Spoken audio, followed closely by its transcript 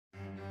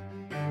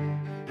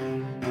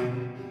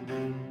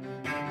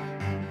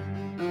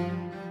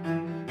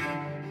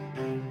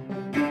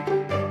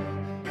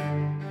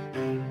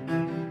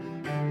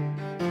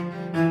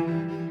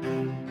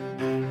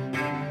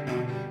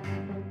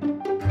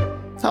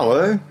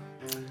Hello,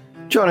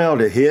 John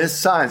Elder here,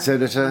 Science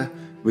Editor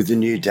with the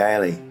New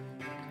Daily.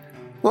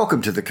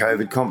 Welcome to the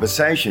COVID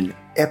Conversation,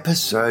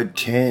 Episode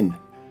 10.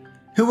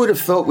 Who would have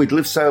thought we'd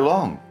live so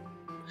long?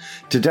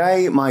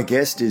 Today, my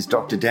guest is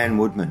Dr. Dan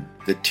Woodman,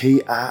 the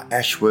T.R.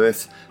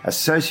 Ashworth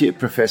Associate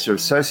Professor of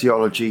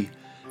Sociology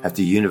at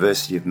the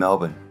University of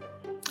Melbourne.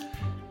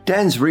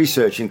 Dan's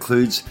research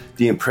includes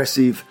the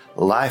impressive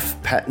Life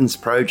Patterns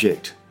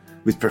Project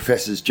with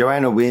Professors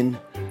Joanna Wynne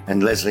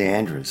and Leslie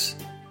Andrews,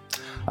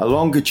 a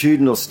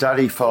longitudinal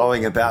study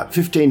following about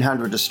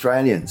 1,500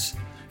 Australians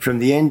from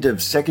the end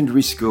of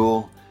secondary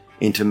school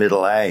into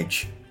middle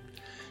age.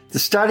 The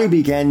study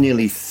began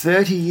nearly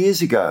 30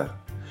 years ago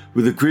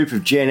with a group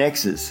of Gen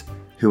Xers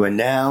who are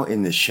now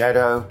in the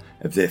shadow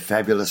of their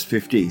fabulous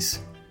 50s.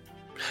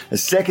 A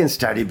second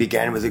study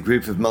began with a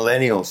group of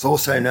millennials,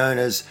 also known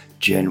as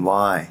Gen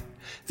Y.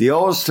 The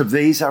oldest of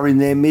these are in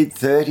their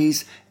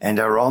mid-30s and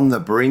are on the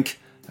brink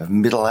of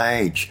middle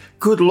age.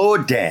 Good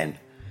Lord, Dan,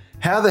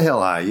 how the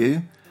hell are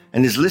you?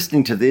 And is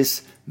listening to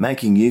this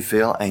making you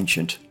feel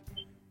ancient?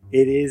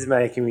 It is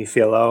making me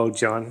feel old,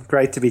 John.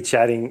 Great to be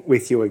chatting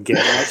with you again.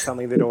 That's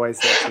something that always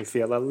makes me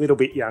feel a little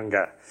bit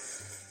younger.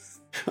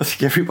 I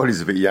think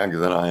everybody's a bit younger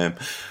than I am.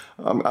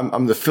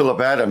 I'm the Philip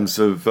Adams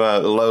of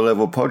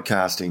low-level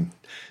podcasting.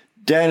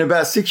 Dan,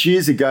 about 6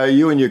 years ago,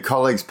 you and your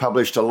colleagues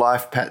published a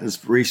life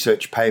patterns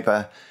research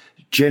paper,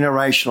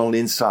 Generational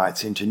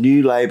Insights into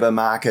New Labour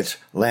Market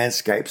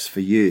Landscapes for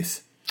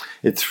Youth.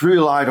 It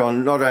threw light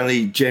on not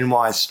only Gen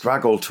Y's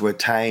struggle to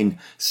attain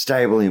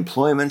stable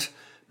employment,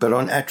 but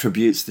on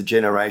attributes the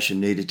generation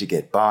needed to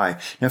get by.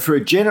 Now, for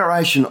a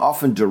generation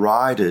often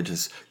derided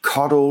as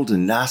coddled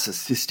and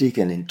narcissistic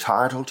and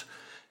entitled,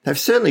 they've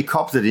certainly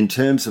copped it in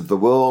terms of the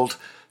world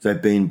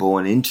they've been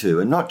born into,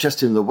 and not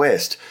just in the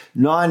West.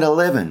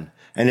 9/11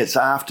 and its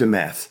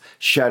aftermath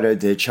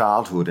shadowed their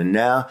childhood, and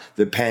now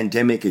the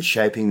pandemic is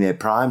shaping their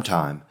prime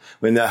time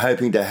when they're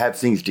hoping to have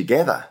things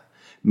together.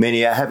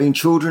 Many are having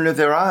children of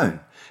their own,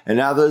 and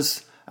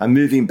others are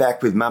moving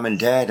back with mum and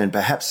dad, and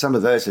perhaps some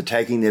of those are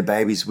taking their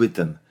babies with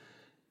them.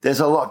 There's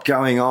a lot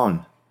going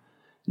on.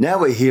 Now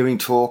we're hearing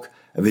talk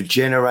of a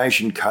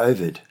generation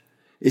COVID.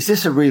 Is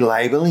this a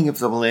relabeling of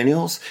the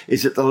millennials?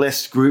 Is it the less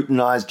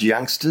scrutinised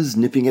youngsters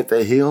nipping at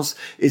their heels?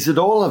 Is it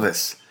all of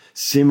us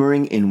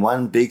simmering in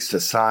one big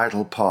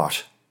societal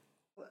pot?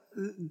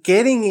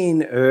 Getting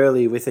in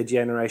early with a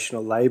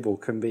generational label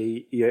can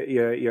be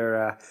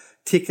your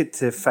ticket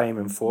to fame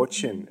and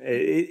fortune.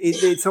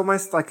 It's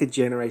almost like a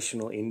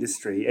generational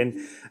industry.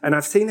 And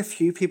I've seen a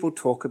few people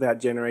talk about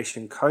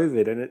Generation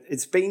COVID, and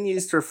it's been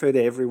used to refer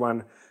to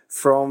everyone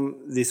from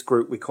this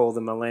group we call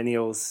the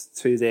millennials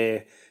to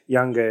their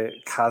younger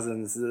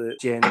cousins, the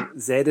Gen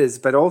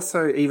Zers, but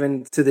also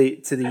even to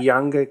the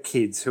younger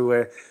kids who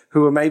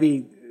are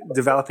maybe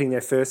developing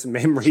their first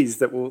memories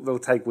that they'll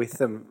take with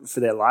them for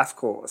their life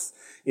course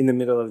in the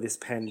middle of this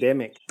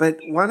pandemic. But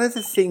one of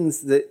the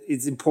things that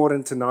is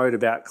important to note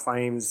about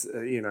claims,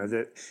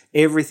 that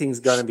everything's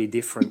going to be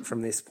different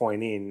from this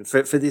point in,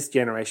 for this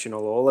generation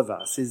or all of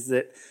us, is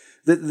that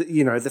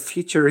the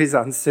future is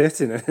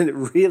uncertain, and it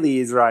really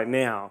is right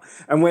now.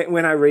 And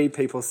when I read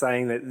people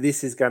saying that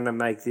this is going to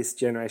make this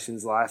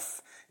generation's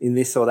life in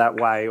this or that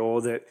way,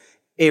 or that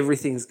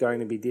everything's going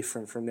to be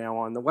different from now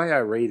on, the way I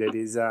read it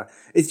is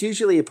it's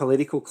usually a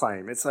political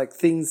claim. It's like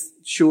things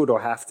should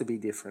or have to be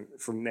different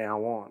from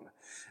now on.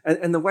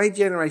 And the way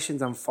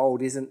generations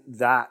unfold isn't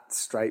that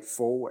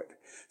straightforward.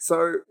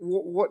 So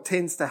what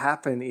tends to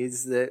happen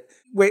is that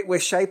we're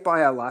shaped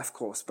by our life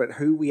course, but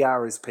who we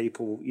are as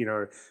people,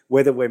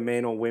 whether we're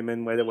men or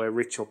women, whether we're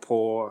rich or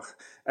poor,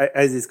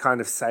 as is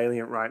kind of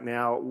salient right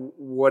now,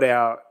 what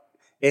our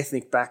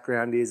ethnic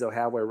background is or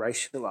how we're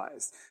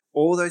racialized.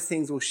 All those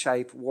things will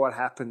shape what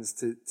happens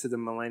to the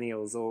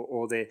millennials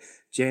or their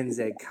Gen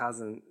Z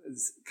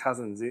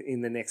cousins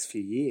in the next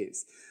few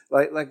years.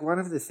 Like one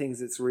of the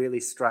things that's really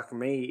struck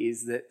me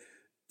is that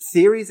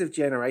theories of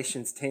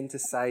generations tend to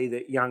say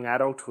that young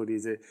adulthood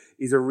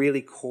is a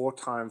really core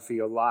time for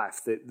your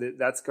life,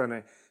 that's going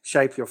to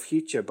shape your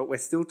future. But we're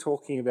still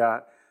talking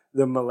about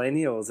the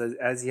millennials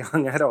as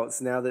young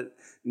adults now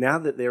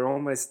that they're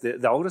almost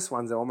the oldest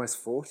ones are almost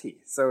 40.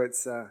 So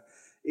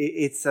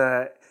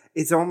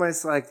it's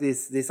almost like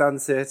this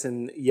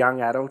uncertain young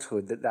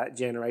adulthood that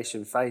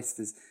generation faced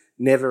has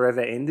never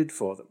ever ended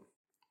for them.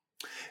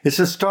 It's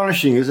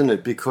astonishing, isn't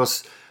it?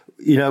 Because,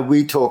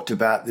 we talked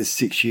about this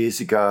 6 years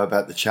ago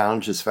about the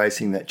challenges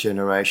facing that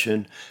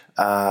generation.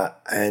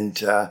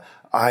 And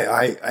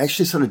I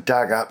actually sort of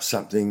dug up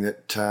something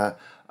that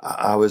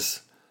I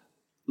was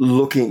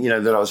looking,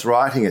 that I was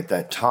writing at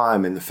that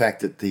time, and the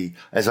fact that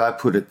as I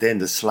put it then,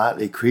 the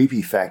slightly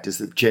creepy fact is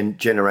that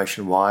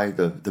Generation Y,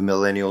 the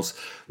millennials,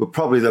 were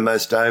probably the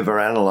most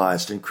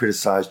overanalyzed and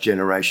criticized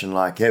generation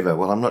like ever.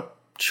 Well, I'm not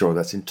sure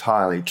that's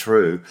entirely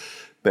true,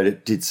 but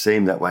it did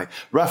seem that way.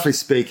 Roughly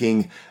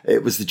speaking,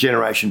 it was the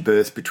generation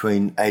birthed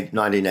between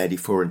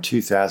 1984 and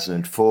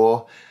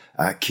 2004.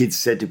 Kids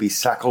said to be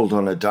suckled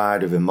on a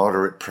diet of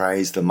immoderate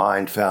praise, the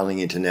mind-fouling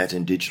internet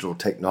and digital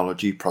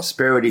technology,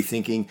 prosperity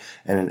thinking,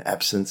 and an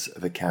absence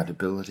of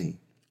accountability.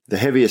 the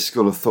heaviest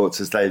school of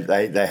thoughts is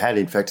they had,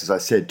 in fact, as I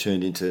said,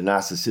 turned into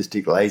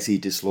narcissistic, lazy,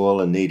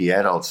 disloyal and needy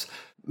adults.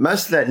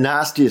 Most of that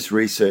nastiest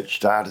research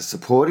data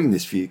supporting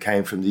this view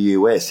came from the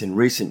US. In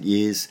recent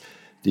years,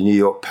 the New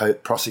York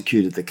Post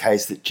prosecuted the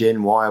case that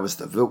Gen Y was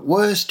the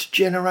worst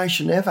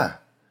generation ever.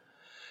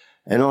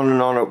 And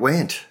on it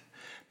went.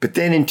 But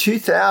then in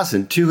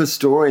 2000, two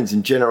historians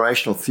and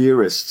generational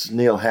theorists,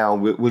 Neil Howe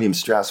and William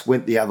Strauss,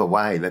 went the other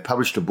way. They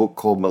published a book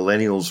called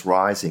Millennials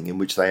Rising, in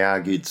which they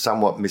argued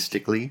somewhat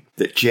mystically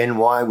that Gen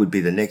Y would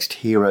be the next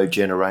hero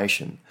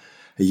generation.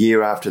 A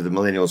year after the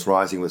Millennials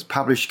Rising was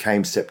published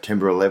came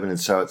September 11, and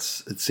so it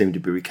seemed to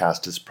be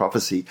recast as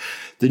prophecy.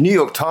 The New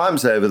York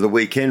Times over the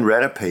weekend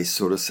ran a piece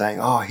sort of saying,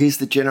 oh, here's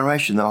the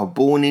generation. They were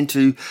born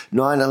into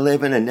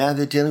 9/11 and now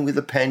they're dealing with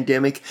a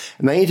pandemic.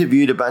 And they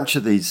interviewed a bunch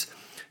of these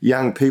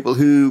young people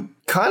who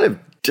kind of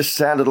just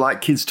sounded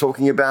like kids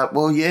talking about,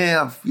 well,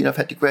 yeah, I've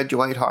had to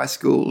graduate high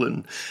school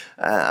and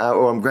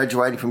or I'm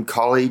graduating from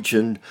college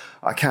and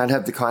I can't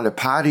have the kind of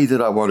party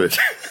that I wanted.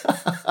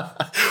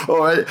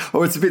 or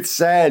it's a bit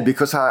sad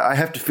because I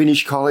have to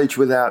finish college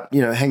without,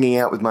 hanging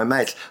out with my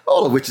mates,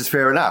 all of which is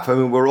fair enough. I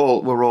mean, we're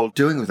all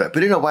doing with that.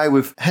 But in a way,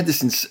 we've had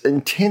this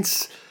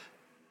intense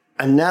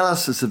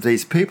analysis of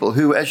these people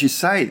who, as you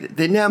say,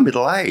 they're now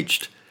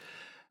middle-aged.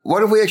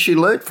 What have we actually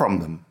learnt from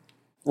them?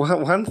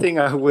 Well, one thing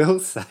I will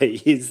say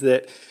is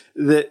that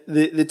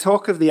the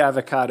talk of the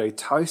avocado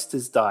toast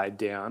has died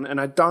down,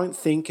 and I don't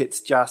think it's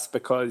just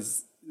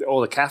because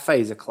all the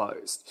cafes are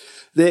closed.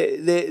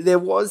 There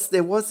was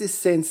this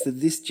sense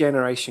that this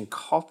generation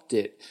copped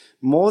it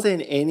more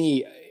than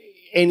any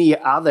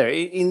other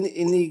in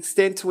the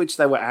extent to which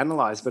they were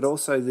analysed, but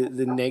also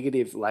the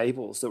negative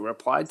labels that were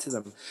applied to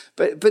them.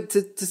 But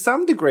to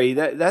some degree,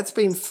 that's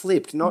been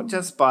flipped, not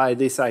just by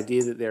this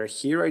idea that they're a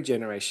hero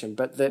generation,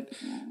 but that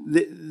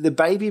the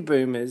baby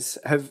boomers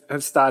have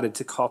started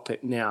to cop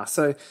it now.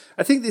 So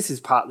I think this is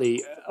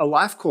partly a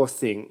life course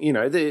thing.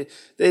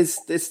 There's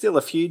still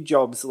a few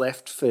jobs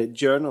left for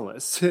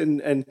journalists,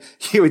 and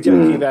you were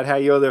joking about how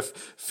you're the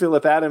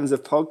Philip Adams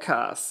of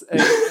podcasts.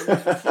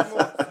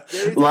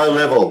 Low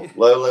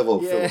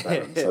level yeah. Philip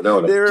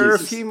Adams. There are a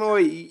few more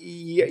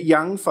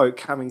young folk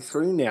coming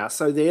through now,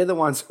 so they're the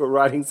ones who are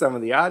writing some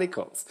of the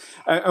articles.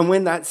 And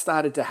when that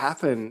started to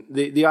happen,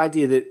 the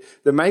idea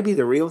that maybe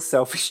the real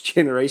selfish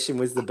generation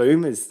was the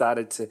boomers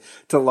started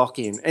to lock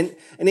in. And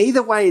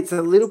either way, it's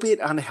a little bit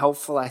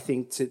unhelpful, I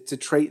think, to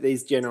treat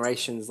these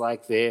generations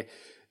like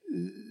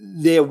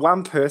they're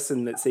one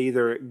person that's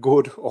either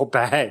good or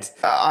bad.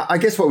 I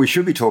guess what we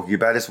should be talking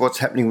about is what's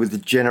happening with the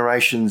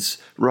generations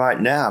right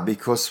now,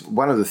 because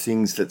one of the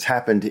things that's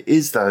happened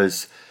is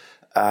those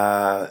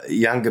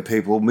younger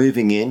people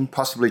moving in,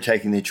 possibly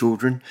taking their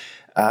children,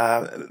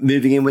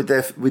 moving in with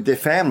their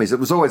families. It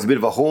was always a bit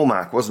of a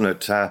hallmark, wasn't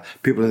it?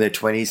 People in their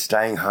 20s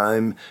staying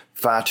home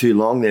far too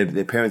long,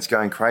 their parents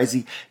going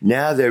crazy.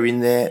 Now they're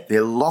in there,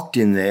 they're locked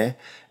in there,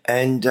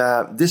 and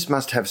this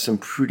must have some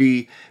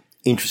pretty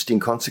interesting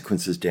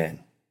consequences, Dan.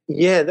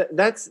 Yeah,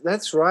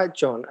 that's right,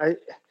 John.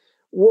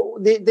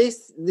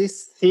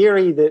 This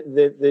theory that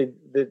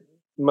the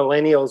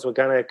millennials were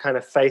going to kind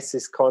of face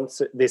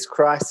this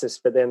crisis,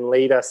 but then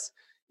lead us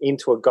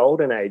into a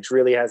golden age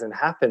really hasn't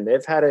happened.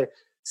 They've had a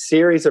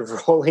series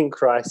of rolling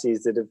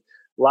crises that have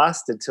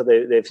lasted till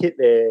they've hit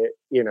their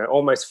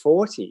almost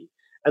 40.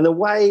 And the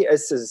way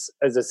as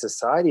a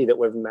society that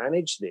we've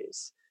managed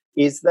this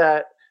is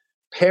that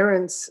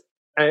parents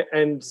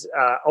and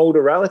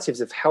older relatives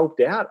have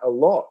helped out a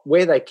lot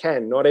where they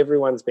can. Not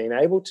everyone's been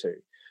able to.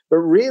 But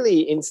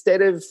really,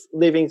 instead of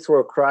living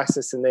through a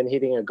crisis and then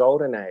hitting a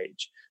golden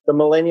age, the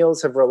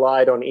millennials have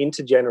relied on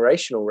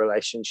intergenerational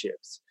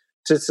relationships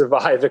to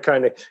survive a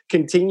kind of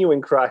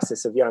continuing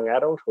crisis of young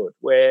adulthood,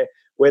 where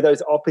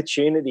those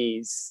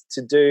opportunities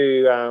to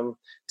do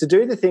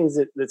the things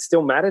that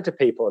still matter to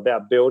people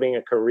about building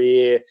a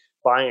career,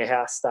 buying a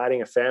house,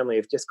 starting a family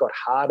have just got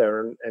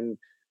harder. And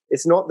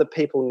it's not that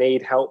people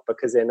need help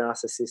because they're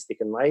narcissistic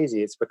and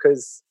lazy. It's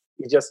because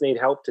you just need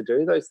help to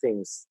do those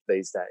things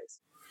these days.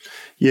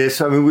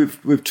 Yes, I mean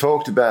we've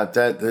talked about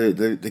that.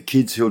 The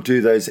kids who'll do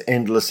those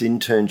endless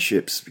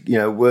internships,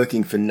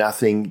 working for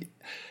nothing,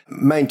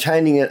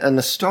 maintaining an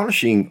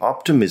astonishing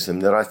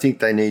optimism that I think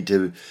they need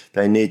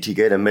to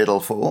get a medal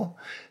for.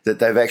 That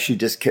they've actually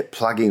just kept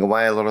plugging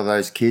away a lot of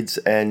those kids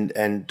and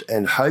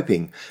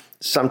hoping.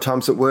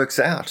 Sometimes it works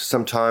out.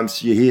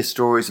 Sometimes you hear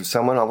stories of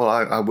someone.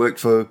 I worked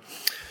for,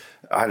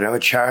 I don't know, a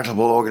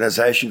charitable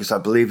organisation because I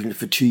believed in it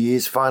for 2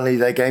 years. Finally,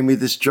 they gave me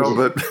this job,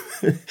 but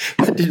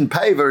it didn't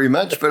pay very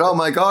much. But oh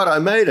my God, I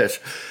made it.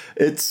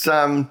 It's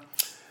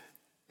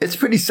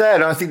pretty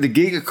sad. I think the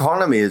gig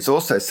economy is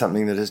also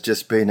something that has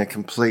just been a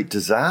complete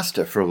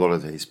disaster for a lot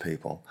of these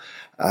people,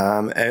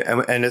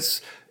 and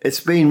it's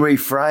been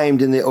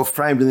reframed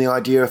framed in the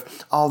idea of,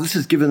 this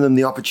has given them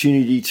the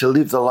opportunity to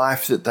live the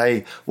life that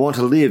they want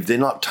to live. They're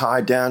not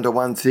tied down to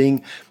one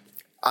thing.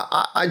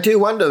 I do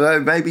wonder, though,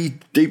 maybe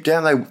deep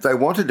down they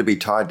wanted to be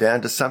tied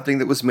down to something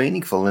that was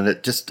meaningful, and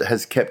it just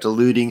has kept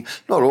eluding.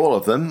 Not all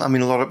of them. I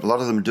mean, a lot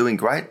of them are doing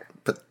great,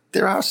 but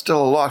there are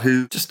still a lot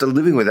who just are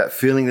living with that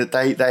feeling that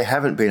they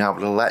haven't been able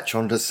to latch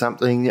onto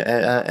something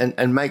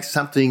and make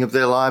something of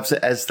their lives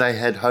as they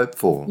had hoped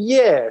for.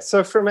 Yeah,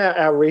 so from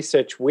our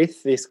research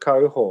with this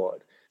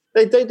cohort,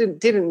 they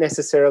didn't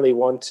necessarily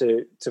want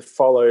to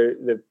follow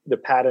the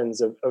patterns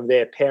of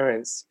their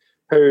parents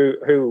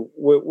who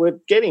were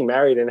getting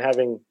married and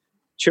having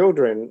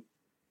children,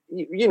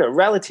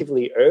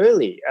 relatively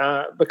early,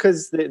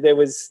 because there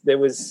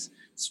was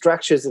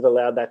structures that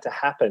allowed that to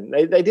happen.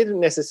 They didn't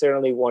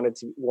necessarily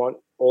want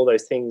all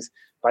those things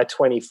by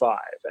 25,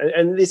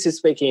 and this is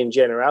speaking in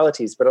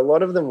generalities, but a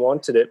lot of them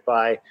wanted it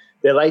by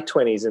their late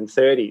 20s and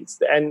 30s,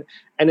 and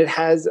it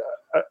has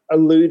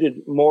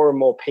eluded more and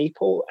more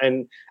people,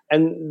 and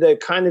the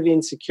kind of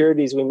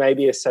insecurities we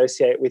maybe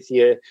associate with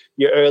your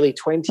early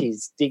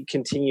 20s did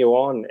continue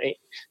on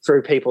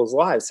through people's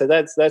lives. So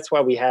that's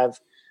why we have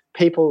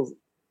people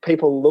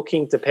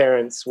looking to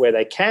parents where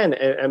they can,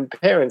 and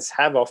parents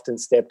have often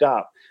stepped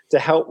up to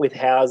help with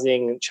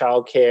housing,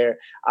 childcare,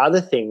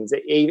 other things,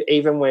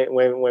 even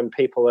when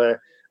people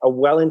are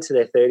well into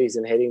their 30s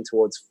and heading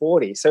towards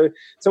 40. So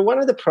one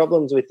of the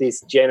problems with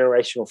this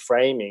generational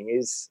framing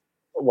is,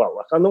 well,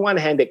 like on the one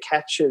hand, it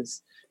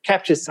captures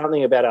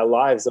something about our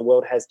lives. The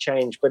world has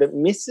changed, but it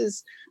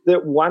misses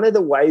that one of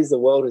the ways the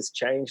world has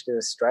changed in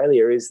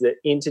Australia is that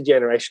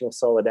intergenerational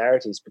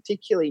solidarities,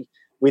 particularly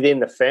within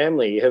the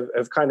family,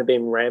 have kind of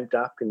been ramped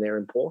up in their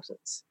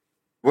importance.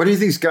 What do you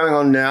think is going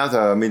on now,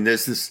 though? I mean,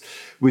 there's this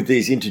with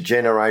these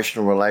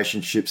intergenerational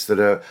relationships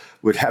that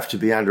would have to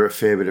be under a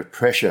fair bit of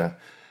pressure,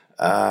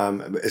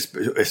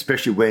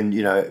 especially when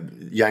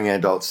young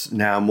adults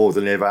now more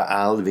than ever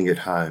are living at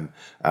home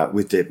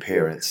with their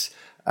parents.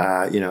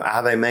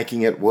 Are they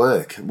making it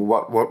work?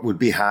 What would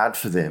be hard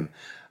for them?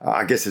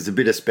 I guess there's a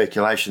bit of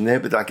speculation there,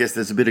 but I guess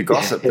there's a bit of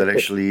gossip that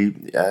actually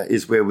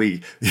is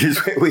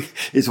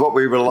what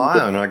we rely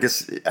on. I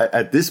guess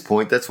at this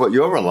point, that's what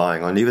you're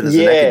relying on, even as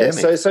an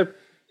academic. So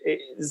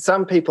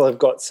some people have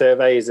got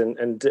surveys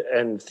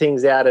and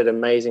things out at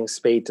amazing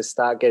speed to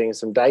start getting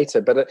some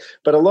data, but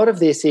a lot of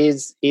this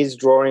is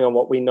drawing on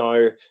what we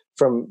know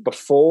from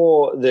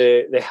before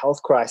the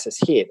health crisis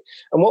hit.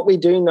 And what we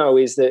do know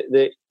is that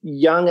the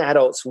young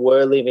adults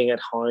were living at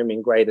home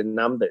in greater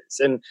numbers,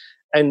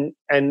 and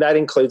that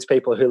includes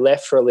people who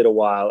left for a little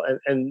while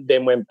and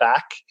then went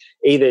back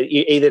either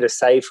to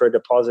save for a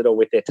deposit or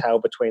with their tail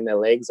between their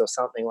legs or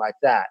something like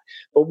that.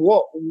 But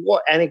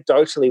what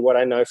anecdotally, what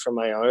I know from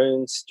my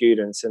own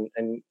students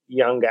and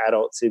younger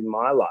adults in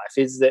my life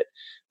is that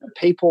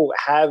people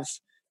have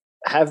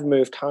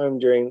moved home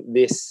during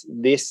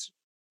this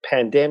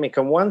pandemic.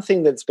 And one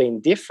thing that's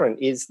been different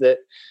is that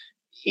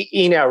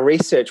in our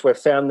research, we've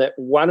found that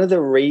one of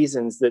the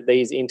reasons that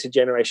these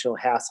intergenerational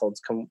households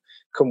can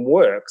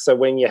work, so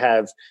when you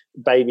have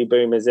baby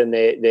boomers and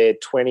their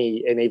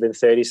 20 and even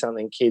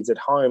 30-something kids at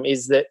home,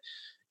 is that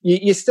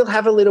you still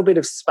have a little bit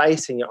of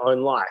space in your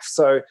own life.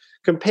 So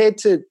compared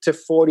to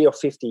 40 or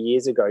 50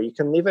 years ago, you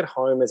can live at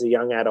home as a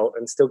young adult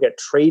and still get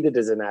treated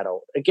as an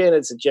adult. Again,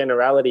 it's a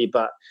generality,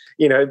 but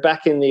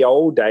back in the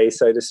old days,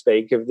 so to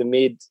speak, of the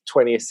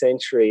mid-20th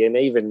century and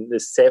even the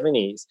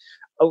 70s,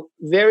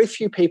 very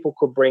few people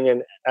could bring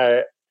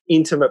an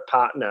intimate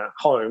partner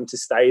home to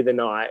stay the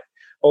night,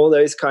 all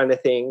those kind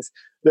of things.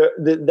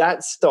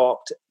 That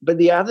stopped. But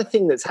the other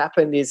thing that's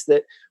happened is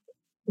that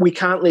we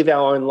can't live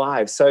our own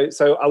lives. So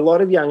a lot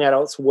of young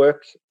adults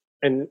work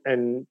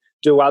and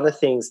do other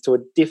things to a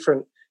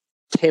different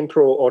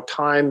temporal or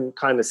time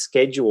kind of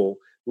schedule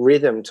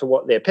rhythm to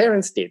what their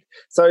parents did.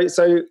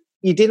 So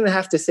you didn't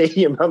have to see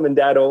your mum and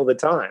dad all the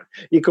time.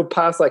 You could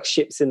pass like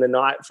ships in the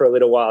night for a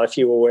little while if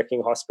you were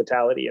working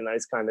hospitality and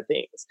those kind of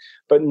things.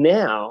 But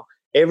now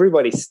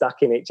everybody's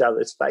stuck in each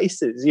other's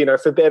faces,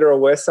 for better or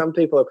worse. Some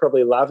people are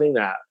probably loving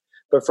that.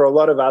 But for a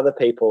lot of other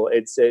people,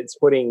 it's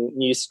putting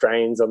new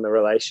strains on the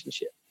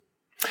relationship.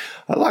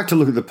 I like to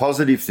look at the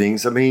positive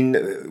things. I mean,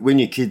 when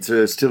your kids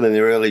are still in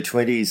their early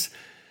 20s,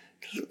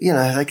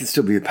 they can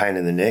still be a pain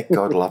in the neck.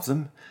 God love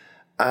them.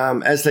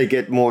 As they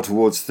get more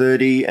towards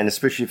 30, and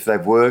especially if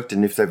they've worked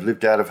and if they've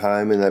lived out of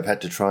home and they've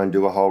had to try and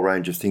do a whole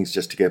range of things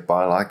just to get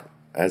by, like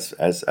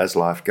as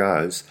life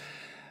goes,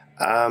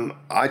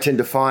 I tend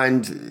to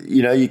find,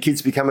 your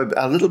kids become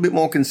a little bit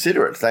more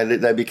considerate.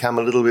 They become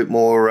a little bit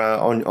more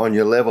on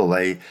your level.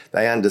 They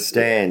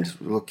understand,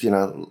 look,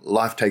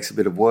 life takes a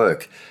bit of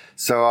work.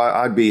 So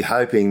I'd be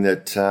hoping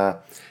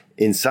that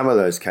in some of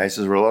those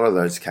cases, or a lot of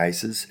those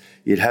cases,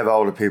 you'd have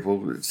older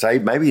people, say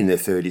maybe in their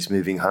 30s,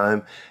 moving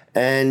home,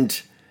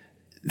 and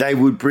they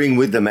would bring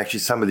with them actually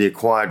some of the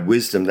acquired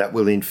wisdom that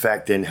will in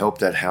fact then help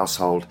that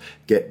household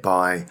get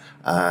by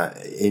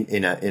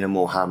in a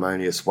more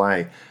harmonious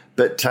way.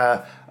 But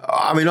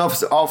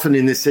often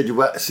in this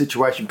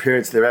situation,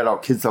 parents, their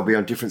adult kids, they'll be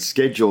on different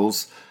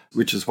schedules,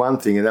 which is one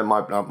thing, and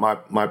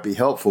that might be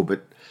helpful.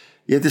 But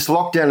yeah, this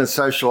lockdown and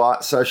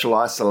social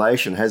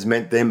isolation has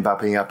meant them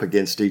bumping up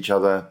against each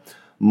other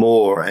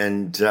more,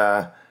 and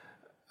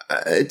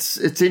it's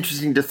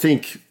interesting to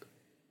think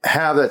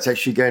how that's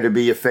actually going to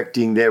be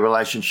affecting their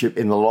relationship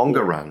in the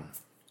longer run.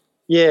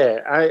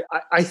 Yeah,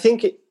 I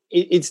think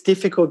it's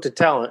difficult to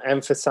tell,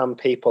 and for some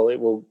people it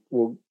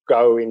will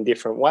go in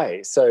different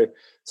ways. So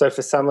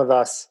for some of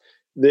us,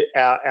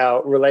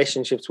 our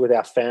relationships with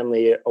our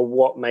family are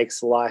what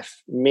makes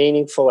life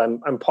meaningful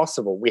and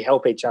possible. We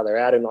help each other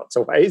out in lots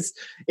of ways.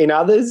 In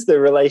others, the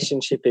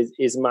relationship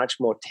is much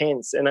more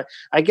tense. And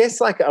I guess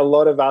like a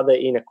lot of other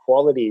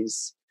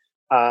inequalities,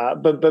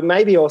 but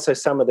maybe also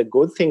some of the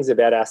good things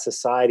about our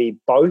society,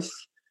 both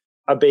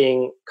are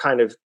being kind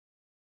of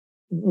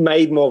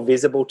made more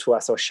visible to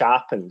us or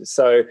sharpened.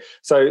 So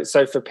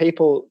for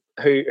people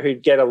who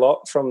get a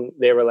lot from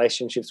their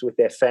relationships with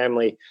their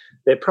family,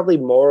 they're probably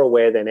more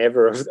aware than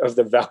ever of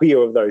the value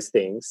of those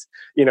things.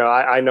 You know,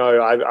 I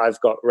know I've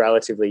got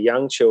relatively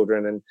young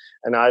children,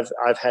 and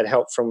I've had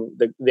help from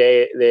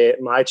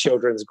my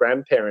children's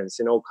grandparents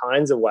in all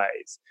kinds of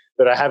ways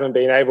that I haven't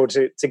been able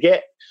to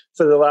get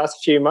for the last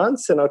few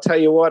months. And I'll tell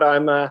you what,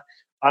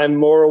 I'm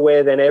more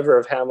aware than ever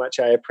of how much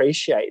I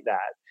appreciate that.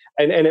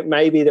 And it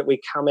may be that we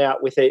come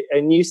out with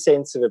a new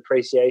sense of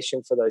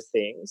appreciation for those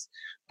things.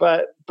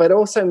 But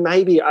also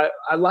maybe I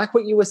like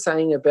what you were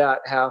saying about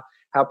how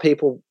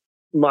people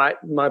might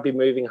be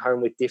moving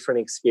home with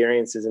different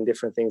experiences and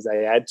different things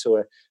they add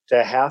to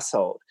a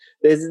household.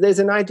 There's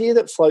an idea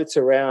that floats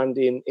around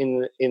in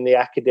the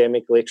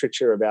academic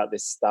literature about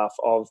this stuff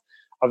of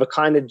a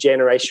kind of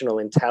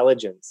generational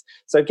intelligence.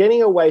 So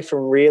getting away from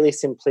really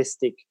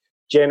simplistic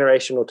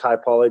generational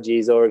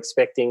typologies or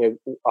expecting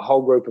a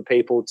whole group of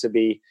people to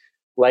be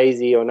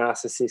lazy or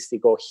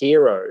narcissistic or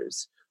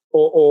heroes,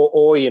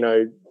 or you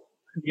know,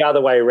 the other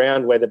way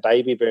around where the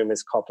baby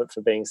boomers cop it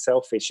for being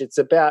selfish. It's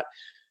about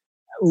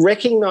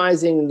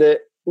recognizing that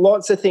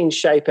lots of things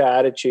shape our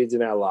attitudes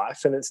in our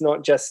life, and it's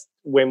not just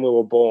when we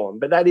were born,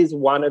 but that is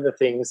one of the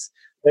things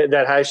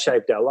that has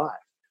shaped our life.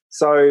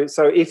 So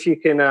if you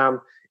can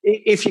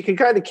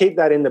kind of keep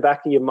that in the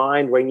back of your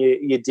mind when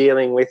you're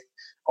dealing with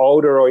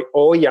older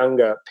or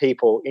younger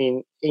people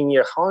in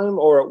your home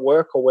or at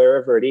work or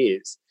wherever it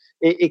is,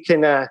 it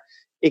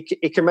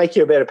can make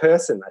you a better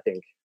person, I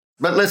think.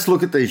 But let's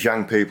look at these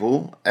young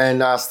people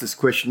and ask this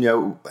question, you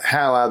know,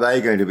 how are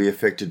they going to be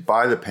affected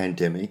by the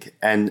pandemic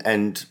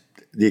and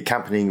the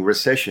accompanying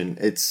recession?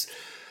 It's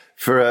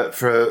for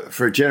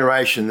a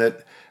generation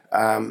that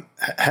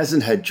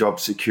hasn't had job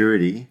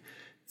security.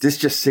 This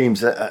just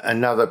seems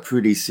another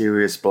pretty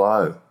serious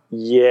blow.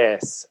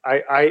 Yes.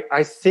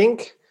 I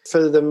think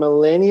for the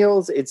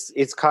millennials,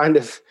 it's kind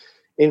of,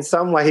 in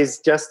some ways,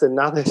 just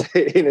another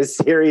in a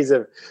series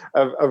of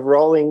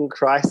rolling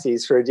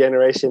crises for a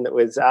generation that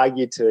was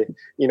argued to,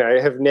 you know,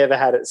 have never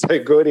had it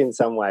so good in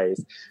some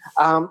ways.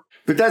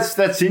 But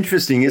that's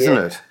interesting, isn't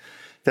it?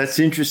 That's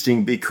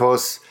interesting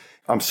because,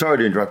 I'm sorry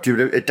to interrupt you,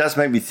 but it does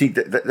make me think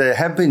that there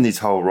have been these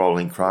whole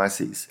rolling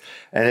crises.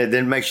 And it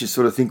then makes you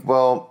sort of think,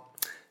 well,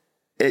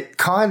 it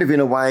kind of,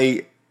 in a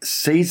way,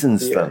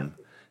 seasons them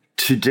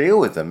to deal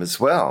with them as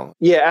well.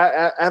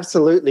 Yeah,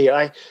 absolutely.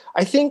 I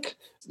think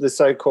the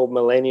so-called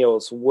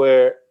millennials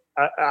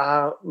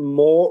are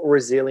more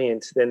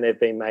resilient than they've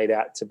been made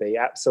out to be,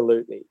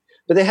 absolutely.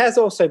 But there has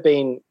also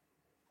been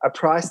a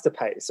price to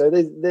pay. So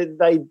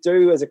they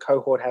do, as a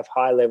cohort, have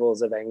high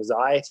levels of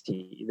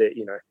anxiety that,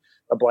 you know,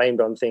 are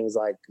blamed on things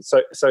like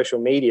social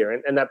media,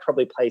 and that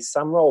probably plays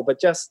some role, but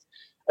just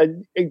a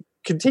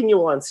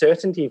continual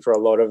uncertainty for a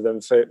lot of them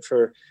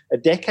for a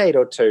decade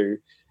or two.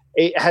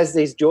 It has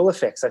these dual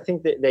effects. I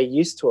think that they're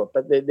used to it,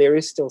 but there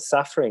is still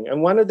suffering.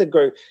 And one of the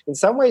group, in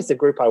some ways, the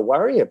group I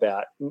worry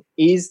about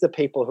is the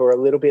people who are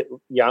a little bit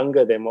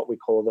younger than what we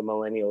call the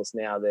millennials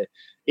now. They're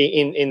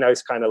in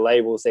those kind of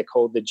labels, they're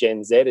called the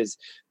Gen Zers,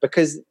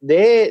 because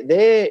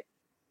they're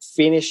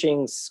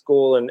finishing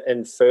school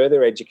and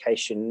further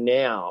education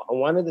now. And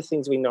one of the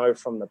things we know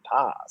from the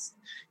past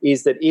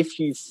is that if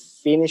you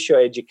finish your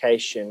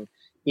education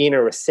in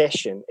a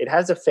recession, it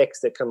has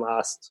effects that can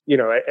last, you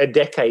know, a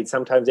decade,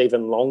 sometimes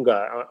even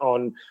longer,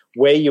 on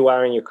where you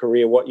are in your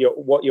career, what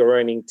you're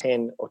earning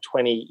 10 or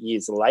 20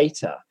 years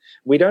later.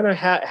 We don't know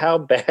how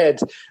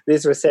bad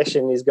this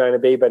recession is going to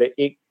be, but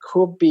it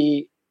could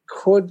be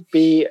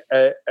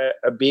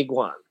a big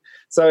one.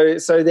 So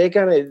they're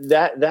going to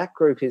that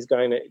group is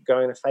going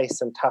to face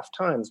some tough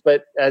times.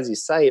 But as you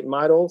say, it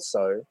might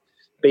also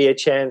be a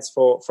chance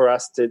for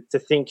us to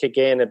think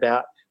again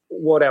about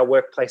what our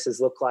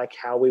workplaces look like,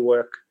 how we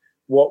work,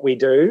 what we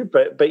do.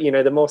 But you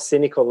know, the more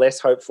cynical,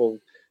 less hopeful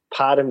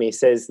part of me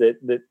says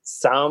that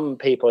some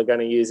people are going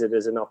to use it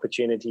as an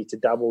opportunity to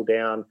double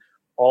down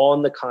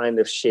on the kind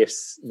of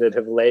shifts that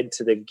have led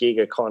to the gig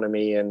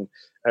economy and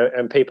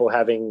people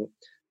having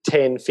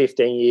 10,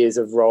 15 years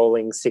of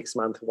rolling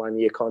 6-month,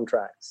 1-year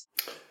contracts.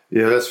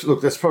 Yeah,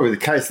 that's probably the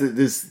case.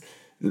 There's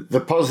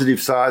the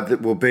positive side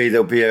that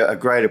there'll be a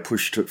greater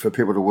push for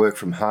people to work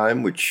from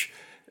home, which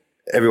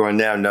everyone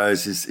now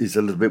knows is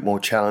a little bit more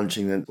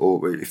challenging than,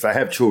 or if they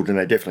have children,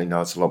 they definitely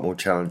know it's a lot more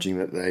challenging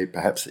than they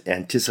perhaps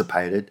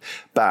anticipated.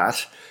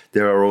 But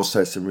there are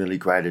also some really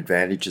great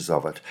advantages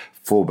of it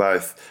for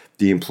both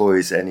the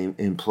employees and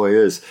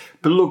employers.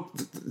 But look,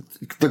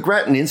 the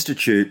Grattan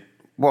Institute,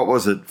 what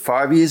was it,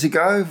 5 years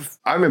ago?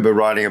 I remember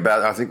writing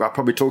about, I think I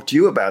probably talked to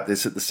you about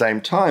this at the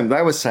same time.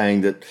 They were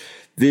saying that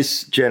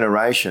this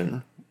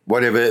generation,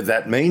 whatever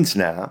that means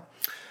now,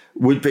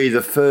 would be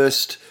the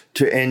first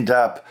to end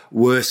up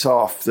worse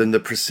off than the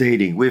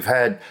preceding. We've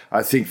had,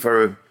 I think,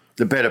 for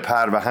the better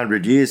part of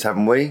 100 years,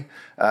 haven't we?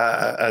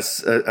 A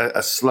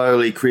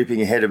slowly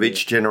creeping ahead of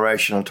each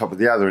generation on top of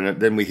the other. And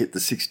then we hit the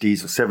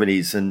 60s or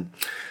 70s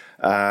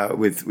and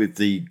with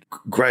the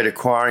great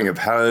acquiring of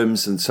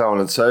homes and so on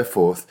and so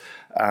forth,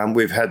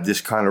 we've had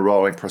this kind of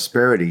rolling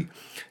prosperity.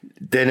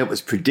 Then it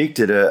was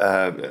predicted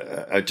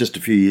just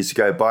a few years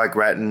ago by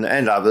Grattan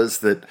and others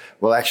that,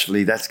 well,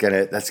 actually that's going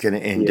to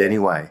end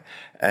anyway.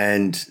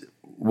 And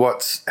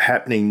what's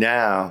happening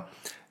now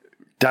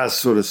does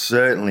sort of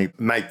certainly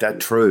make that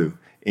true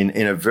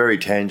in a very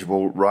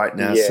tangible right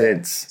now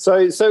sense.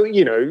 So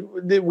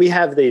we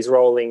have these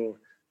rolling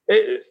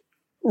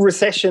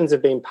recessions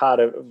have been part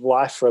of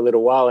life for a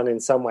little while, and in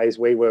some ways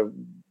we were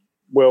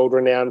world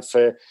renowned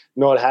for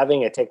not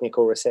having a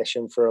technical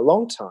recession for a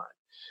long time.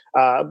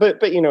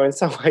 But in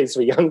some ways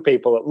for young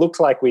people, it looks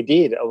like we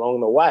did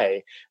along the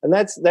way, and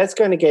that's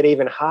going to get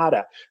even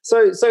harder.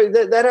 So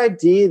that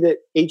idea that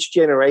each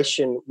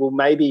generation will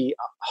maybe,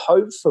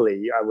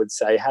 hopefully, I would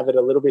say, have it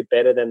a little bit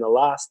better than the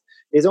last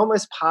is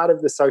almost part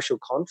of the social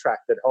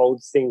contract that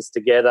holds things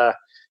together.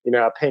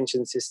 Our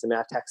pension system,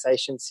 our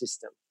taxation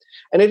system,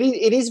 and it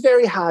is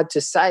very hard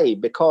to say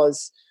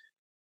because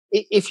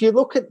if you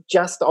look at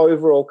just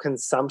overall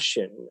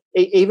consumption,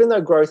 even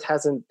though growth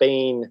hasn't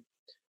been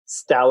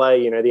stellar,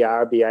 the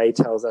RBA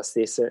tells us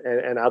this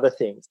and other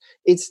things,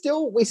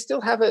 we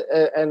still have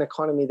an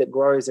economy that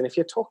grows. And if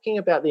you're talking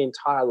about the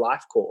entire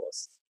life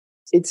course,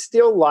 it's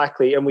still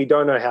likely, and we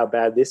don't know how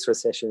bad this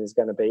recession is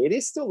going to be, it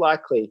is still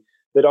likely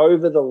that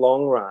over the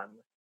long run,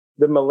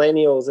 the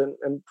millennials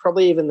and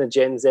probably even the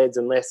Gen Zs,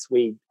 unless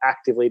we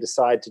actively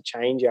decide to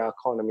change our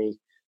economy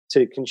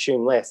to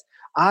consume less,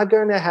 are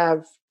going to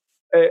have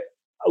a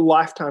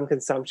lifetime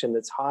consumption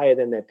that's higher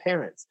than their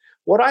parents.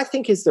 What I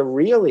think is the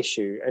real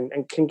issue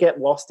and can get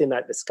lost in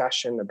that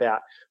discussion about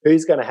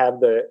who's going to have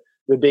the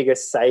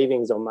biggest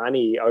savings or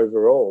money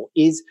overall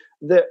is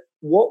that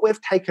what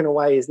we've taken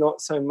away is not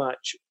so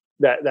much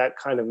that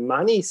kind of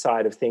money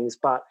side of things,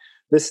 but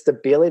the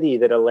stability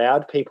that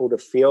allowed people to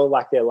feel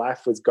like their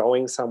life was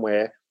going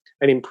somewhere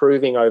and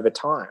improving over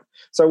time.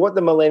 So what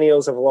the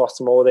millennials have lost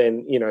more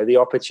than, the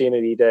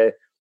opportunity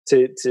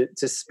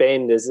to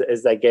spend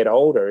as they get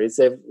older is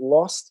they've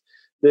lost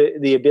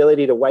the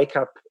ability to wake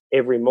up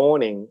every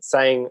morning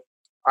saying,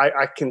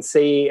 I can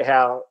see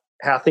how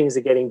things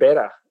are getting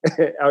better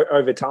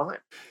over time.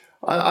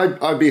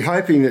 I'd be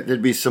hoping that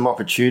there'd be some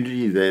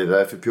opportunity there,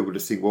 though, for people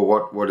to think,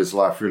 well, what is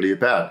life really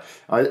about?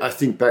 I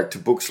think back to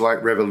books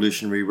like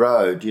Revolutionary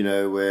Road,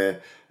 where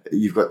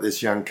you've got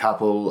this young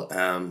couple,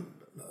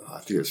 I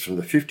think it's from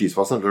the 50s,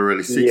 wasn't it, or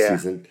early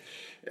 60s,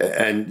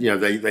 and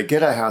they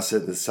get a house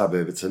in the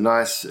suburb. It's a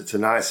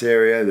nice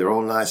area. They're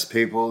all nice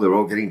people. They're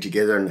all getting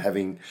together and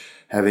having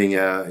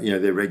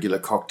their regular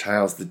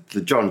cocktails.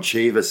 The John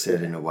Cheever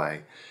set in a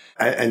way,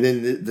 and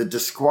then the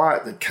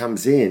disquiet that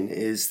comes in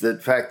is the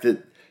fact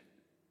that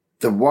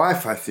the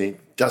wife, I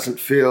think, doesn't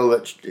feel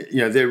that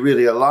they're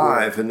really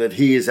alive and that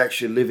he is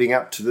actually living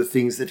up to the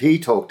things that he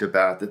talked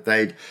about. That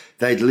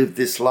they'd lived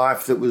this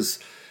life that was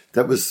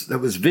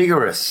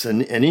vigorous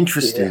and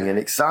interesting and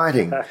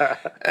exciting,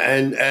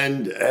 and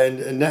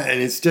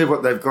instead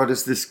what they've got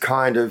is this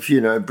kind of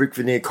brick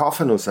veneer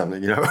coffin or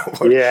something.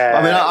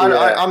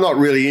 I'm not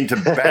really into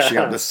bashing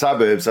up the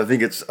suburbs. I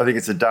think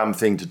it's a dumb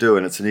thing to do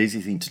and it's an easy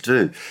thing to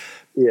do.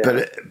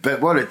 Yeah. But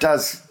what it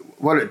does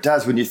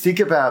when you think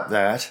about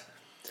that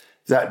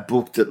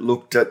book that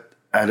looked at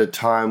a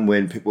time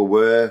when people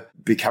were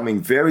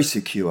becoming very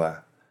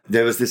secure.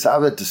 There was this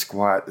other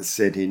disquiet that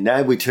set in.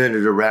 Now we turn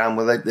it around.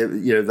 Well,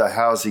 the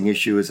housing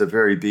issue is a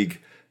very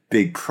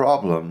big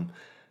problem,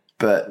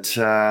 but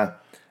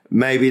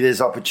maybe there's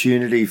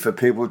opportunity for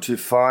people to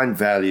find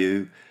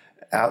value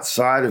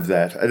outside of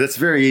that. And it's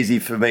very easy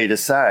for me to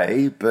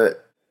say,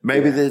 but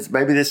maybe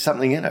there's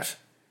something in it.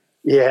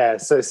 Yeah.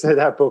 So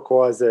that book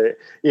was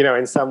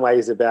in some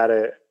ways about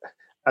a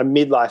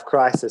midlife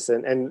crisis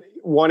and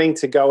wanting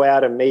to go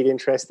out and meet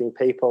interesting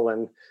people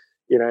and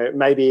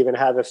maybe even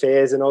have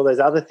affairs and all those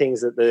other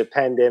things that the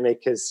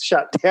pandemic has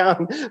shut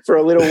down for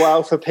a little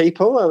while for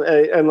people,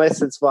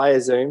 unless it's via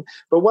Zoom.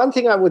 But one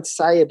thing I would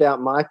say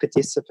about my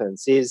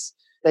participants is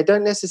they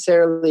don't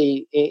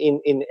necessarily,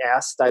 in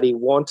our study,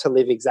 want to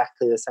live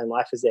exactly the same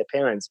life as their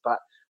parents, but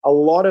a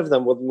lot of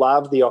them would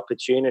love the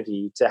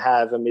opportunity to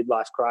have a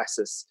midlife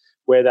crisis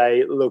where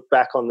they look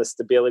back on the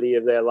stability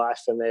of their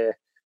life and their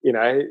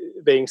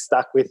being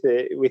stuck with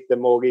the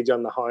mortgage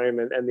on the home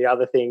and the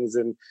other things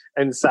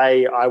and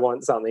say, I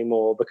want something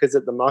more, because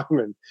at the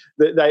moment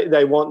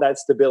they want that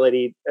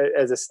stability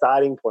as a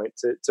starting point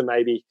to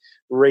maybe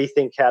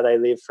rethink how they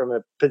live from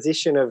a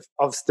position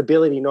of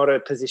stability, not a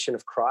position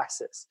of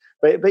crisis.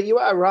 But you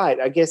are right.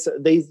 I guess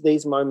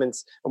these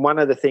moments, and one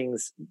of the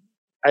things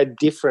a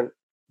different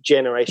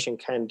generation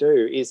can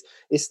do is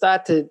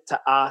start to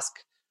ask,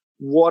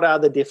 what are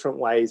the different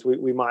ways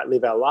we might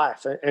live our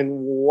life? And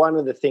one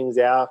of the things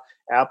our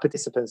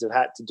participants have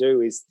had to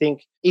do is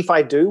think, if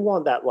I do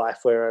want that life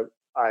where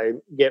I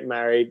get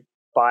married,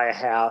 buy a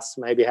house,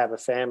 maybe have a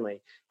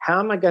family. How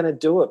am I going to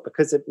do it?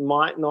 Because it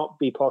might not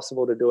be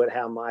possible to do it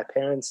how my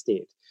parents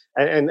did.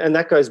 And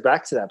that goes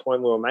back to that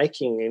point we were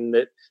making, in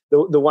that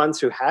the ones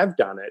who have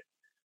done it,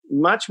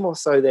 much more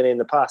so than in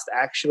the past,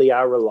 actually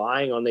are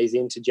relying on these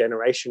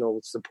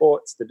intergenerational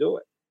supports to do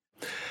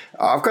it.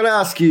 I've got to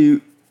ask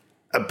you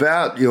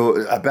about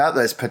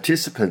those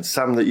participants,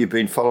 some that you've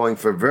been following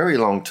for a very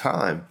long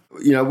time.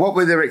 You know, what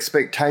were their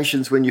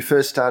expectations when you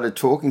first started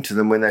talking to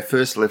them when they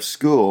first left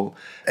school?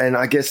 And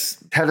I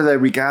guess, how do they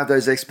regard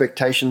those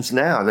expectations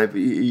now?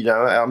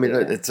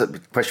 It's a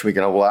question we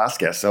can all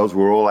ask ourselves.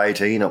 We're all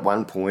 18 at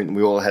one point, and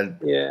we all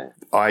had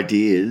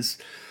ideas.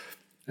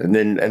 And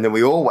then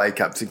we all wake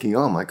up thinking,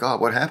 oh, my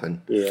God, what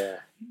happened? Yeah.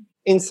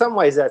 In some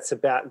ways, that's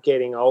about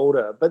getting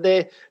older. But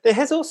there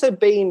has also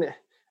been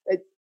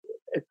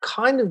a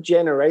kind of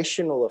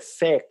generational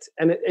effect,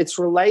 and it's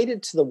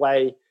related to the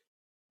way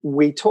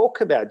we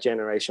talk about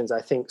generations,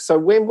 I think. So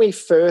when we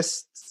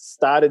first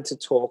started to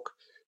talk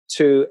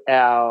to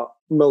our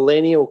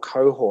millennial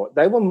cohort,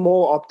 they were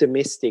more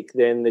optimistic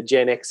than the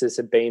Gen Xers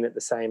had been at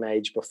the same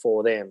age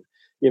before them.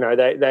 You know,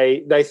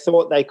 they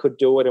thought they could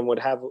do it and would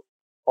have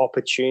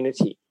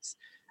opportunities.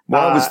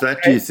 Why was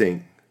that, do you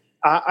think?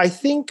 I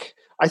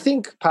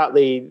think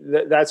partly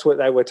that's what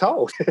they were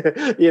told,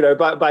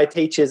 by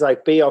teachers,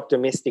 like, be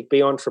optimistic, be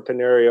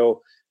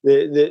entrepreneurial.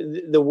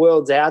 The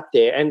world's out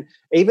there. And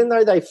even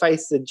though they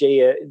faced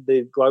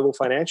the global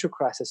financial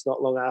crisis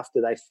not long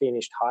after they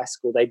finished high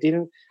school, they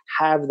didn't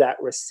have that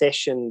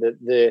recession that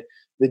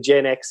the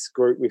Gen X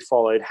group we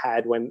followed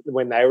had when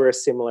they were a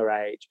similar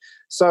age.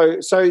 So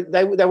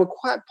they were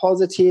quite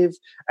positive,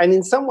 and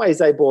in some ways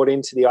they bought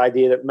into the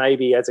idea that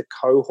maybe as a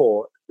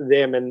cohort,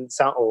 them and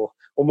some, or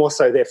more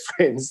so their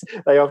friends,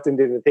 they often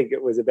didn't think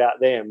it was about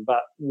them,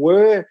 but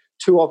were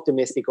too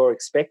optimistic or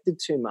expected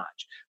too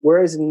much.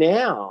 Whereas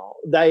now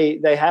they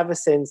have a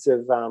sense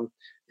of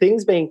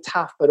things being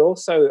tough, but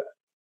also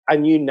a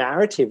new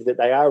narrative that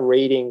they are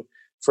reading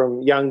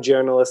from young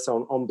journalists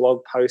on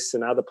blog posts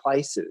and other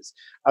places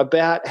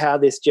about how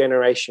this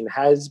generation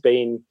has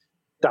been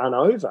done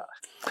over.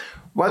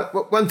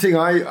 One thing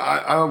I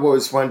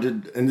always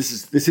wondered, and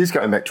this is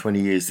going back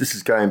 20 years, this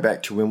is going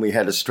back to when we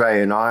had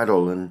Australian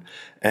Idol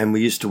and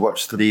we used to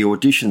watch the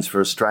auditions for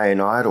Australian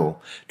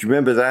Idol. Do you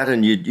remember that?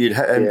 And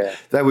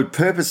they would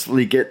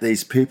purposely get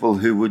these people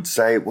who would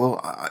say, well,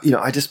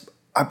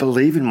 I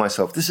believe in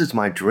myself. This is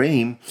my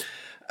dream.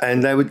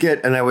 And they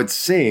would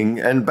sing,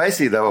 and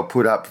basically they were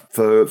put up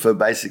for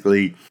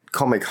basically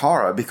comic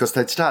horror, because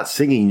they'd start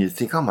singing and you'd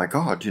think, oh my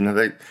God,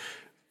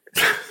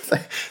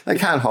 they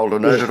can't hold a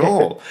note at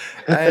all.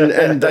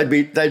 And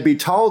they'd be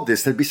told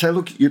this. They'd be saying,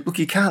 look,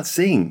 you can't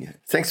sing.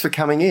 Thanks for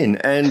coming in.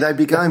 And they'd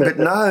be going, but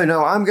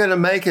no, I'm going to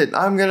make it.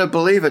 I'm going to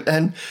believe it.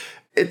 And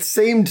it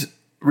seemed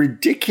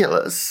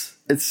ridiculous.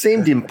 It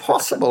seemed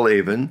impossible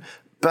even.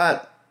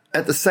 But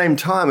at the same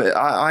time,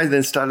 I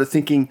then started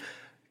thinking,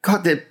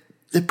 God, there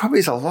probably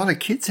is a lot of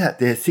kids out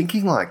there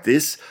thinking like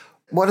this.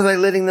 What are they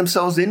letting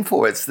themselves in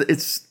for?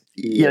 It's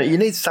you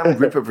need some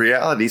grip of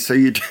reality so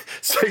you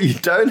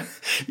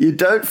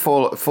don't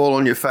fall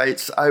on your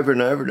face over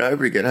and over and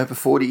over again over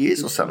 40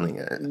 years or something.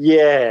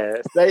 Yeah,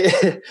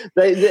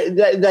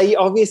 they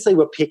obviously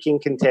were picking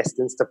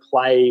contestants to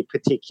play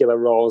particular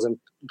roles and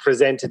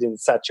presented in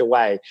such a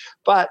way,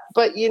 but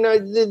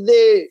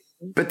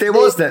But there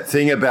was that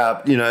thing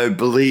about,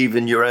 believe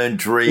in your own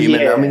dream.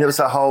 Yeah. And there was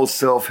a whole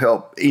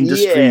self-help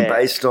industry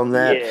based on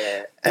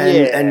that.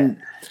 Yeah.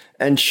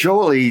 And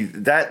surely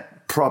that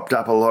propped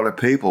up a lot of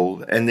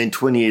people. And then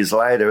 20 years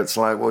later, it's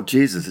like, well,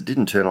 Jesus, it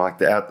didn't turn like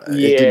that.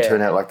 It didn't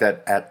turn out like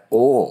that at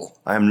all.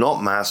 I am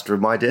not master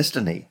of my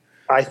destiny.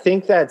 I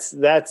think that's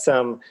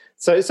so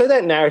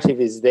that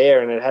narrative is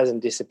there and it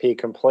hasn't disappeared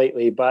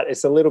completely, but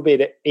it's a little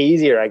bit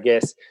easier, I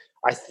guess,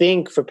 I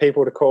think, for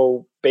people to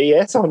call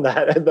BS on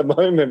that at the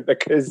moment,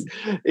 because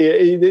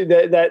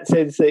that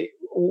says that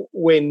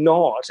we're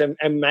not.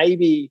 And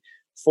maybe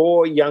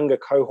for younger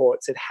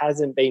cohorts, it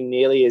hasn't been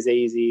nearly as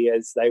easy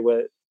as they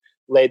were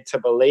led to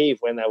believe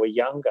when they were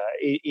younger,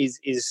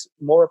 is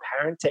more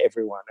apparent to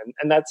everyone.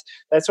 And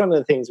that's one of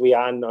the things we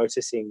are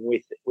noticing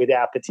with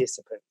our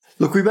participants.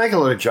 Look, we make a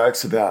lot of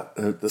jokes about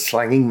the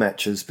slanging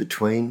matches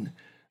between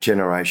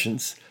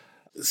generations.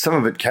 Some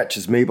of it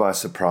catches me by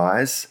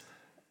surprise.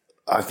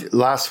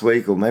 Last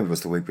week, or maybe it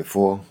was the week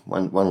before,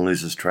 one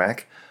loses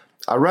track,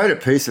 I wrote a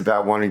piece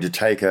about wanting to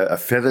take a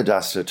feather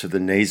duster to the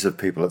knees of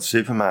people at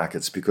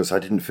supermarkets because I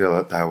didn't feel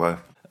that they were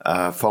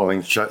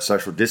following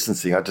social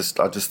distancing. I just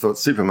thought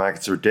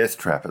supermarkets are a death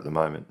trap at the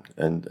moment,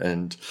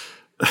 and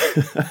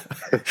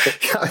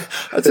I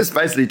was just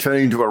basically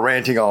turning into a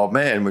ranting old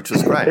man, which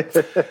was great.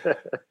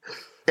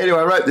 Anyway,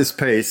 I wrote this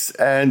piece,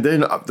 and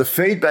then the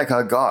feedback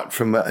I got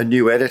from a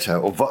new editor,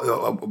 or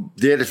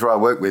the editor I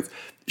work with,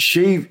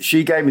 she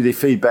gave me the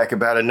feedback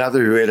about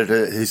another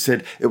editor who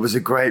said it was a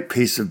great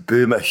piece of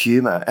boomer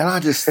humour. And I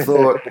just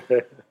thought,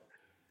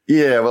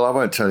 yeah, well, I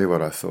won't tell you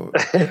what I thought.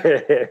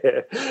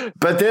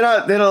 But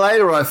then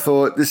later I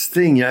thought, this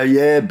thing,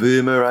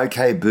 boomer,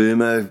 okay,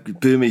 boomer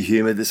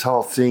humour, this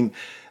whole thing,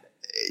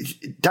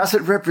 does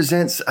it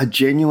represent a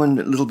genuine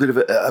little bit of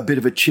a bit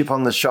of a chip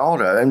on the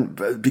shoulder?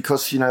 And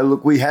because,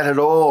 look, we had it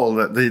all,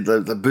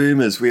 the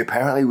boomers, we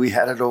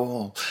had it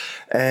all.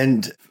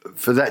 And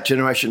for that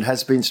generation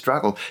has been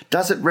struggle.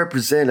 Does it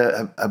represent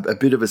a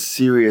bit of a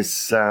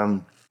serious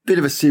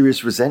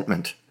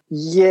resentment?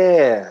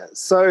 Yeah.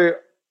 So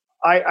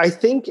I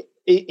think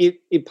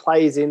it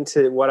plays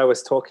into what I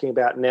was talking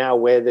about now,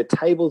 where the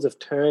tables have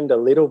turned a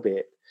little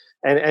bit.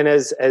 And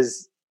as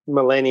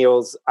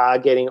millennials are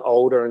getting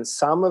older, and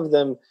some of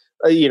them,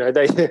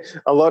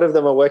 a lot of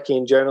them are working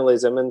in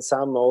journalism, and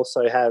some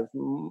also have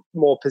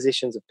more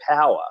positions of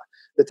power.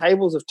 The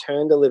tables have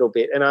turned a little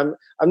bit, and I'm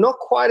not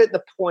quite at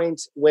the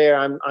point where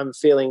I'm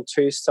feeling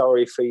too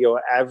sorry for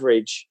your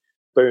average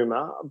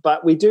boomer,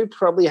 but we do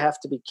probably have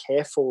to be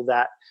careful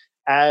that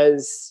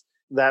as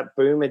that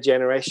boomer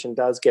generation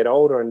does get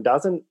older and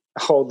doesn't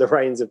hold the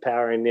reins of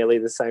power in nearly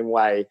the same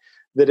way,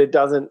 that it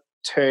doesn't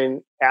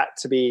turn out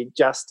to be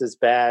just as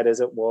bad as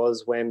it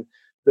was when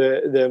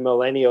the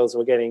millennials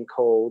were getting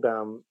called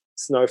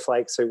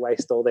snowflakes who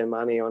waste all their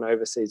money on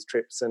overseas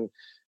trips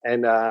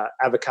and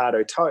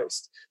avocado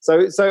toast.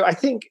 So I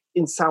think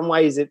in some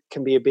ways it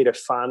can be a bit of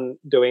fun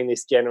doing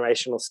this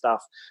generational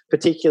stuff,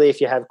 particularly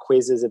if you have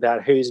quizzes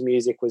about whose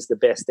music was the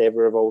best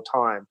ever of all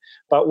time.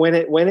 But when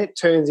it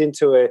turns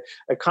into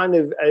a kind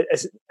of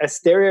a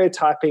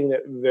stereotyping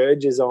that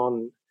verges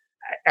on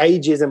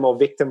ageism or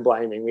victim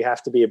blaming, we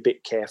have to be a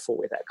bit careful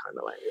with that kind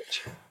of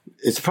language.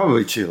 It's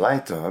probably too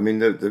late, though. I mean,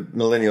 the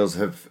millennials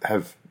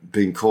have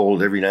been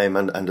called every name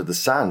under the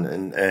sun,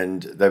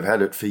 and they've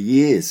had it for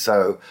years.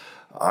 So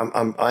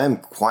I am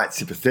quite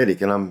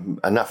sympathetic, and I'm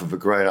enough of a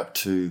grown up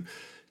to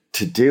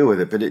deal with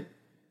it. But it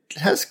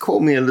has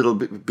caught me a little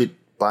bit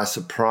by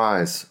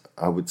surprise,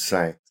 I would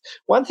say.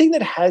 One thing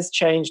that has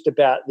changed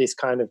about this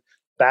kind of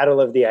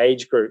battle of the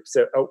age groups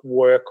at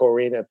work or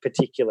in a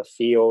particular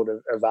field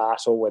of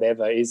art or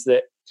whatever is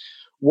that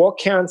what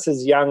counts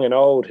as young and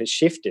old has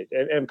shifted,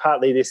 and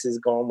partly this has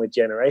gone with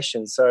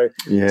generations. So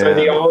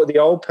the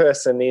old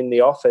person in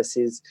the office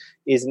is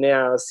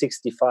now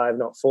 65,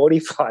 not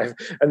 45,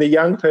 and the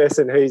young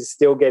person who's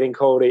still getting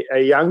called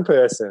a young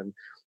person.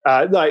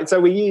 So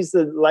we use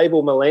the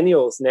label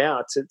millennials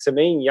now to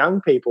mean young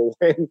people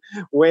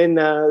when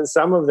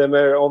some of them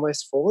are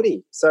almost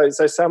 40. So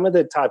some of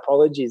the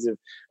typologies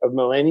of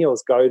millennials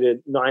go to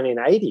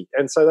 1980,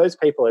 and so those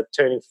people are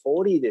turning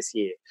 40 this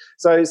year.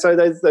 So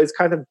those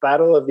kind of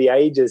battle of the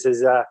ages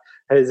has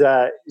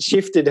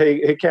shifted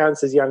who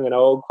counts as young and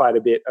old quite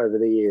a bit over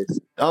the years.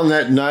 On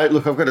that note,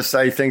 look, I've got to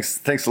say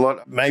thanks a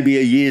lot. Maybe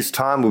a year's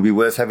time will be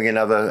worth having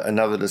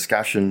another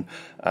discussion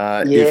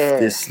if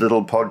this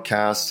little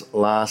podcast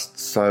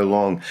lasts so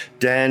long.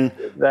 Dan,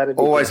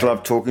 always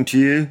love talking to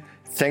you.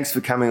 Thanks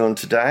for coming on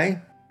today.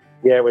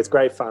 Yeah, it was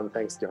great fun.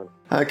 Thanks, John.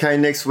 Okay,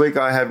 next week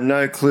I have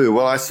no clue.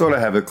 Well, I sort of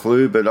have a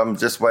clue, but I'm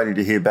just waiting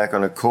to hear back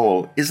on a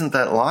call. Isn't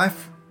that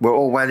life? We're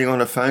all waiting on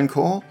a phone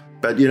call.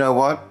 But you know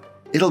what?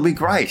 It'll be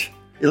great.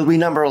 It'll be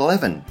number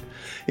 11.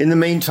 In the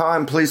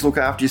meantime, please look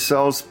after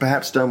yourselves.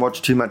 Perhaps don't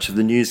watch too much of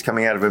the news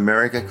coming out of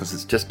America because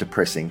it's just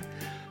depressing.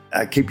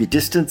 Keep your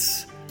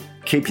distance,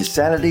 keep your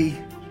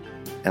sanity,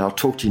 and I'll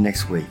talk to you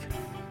next week.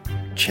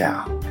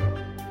 Ciao.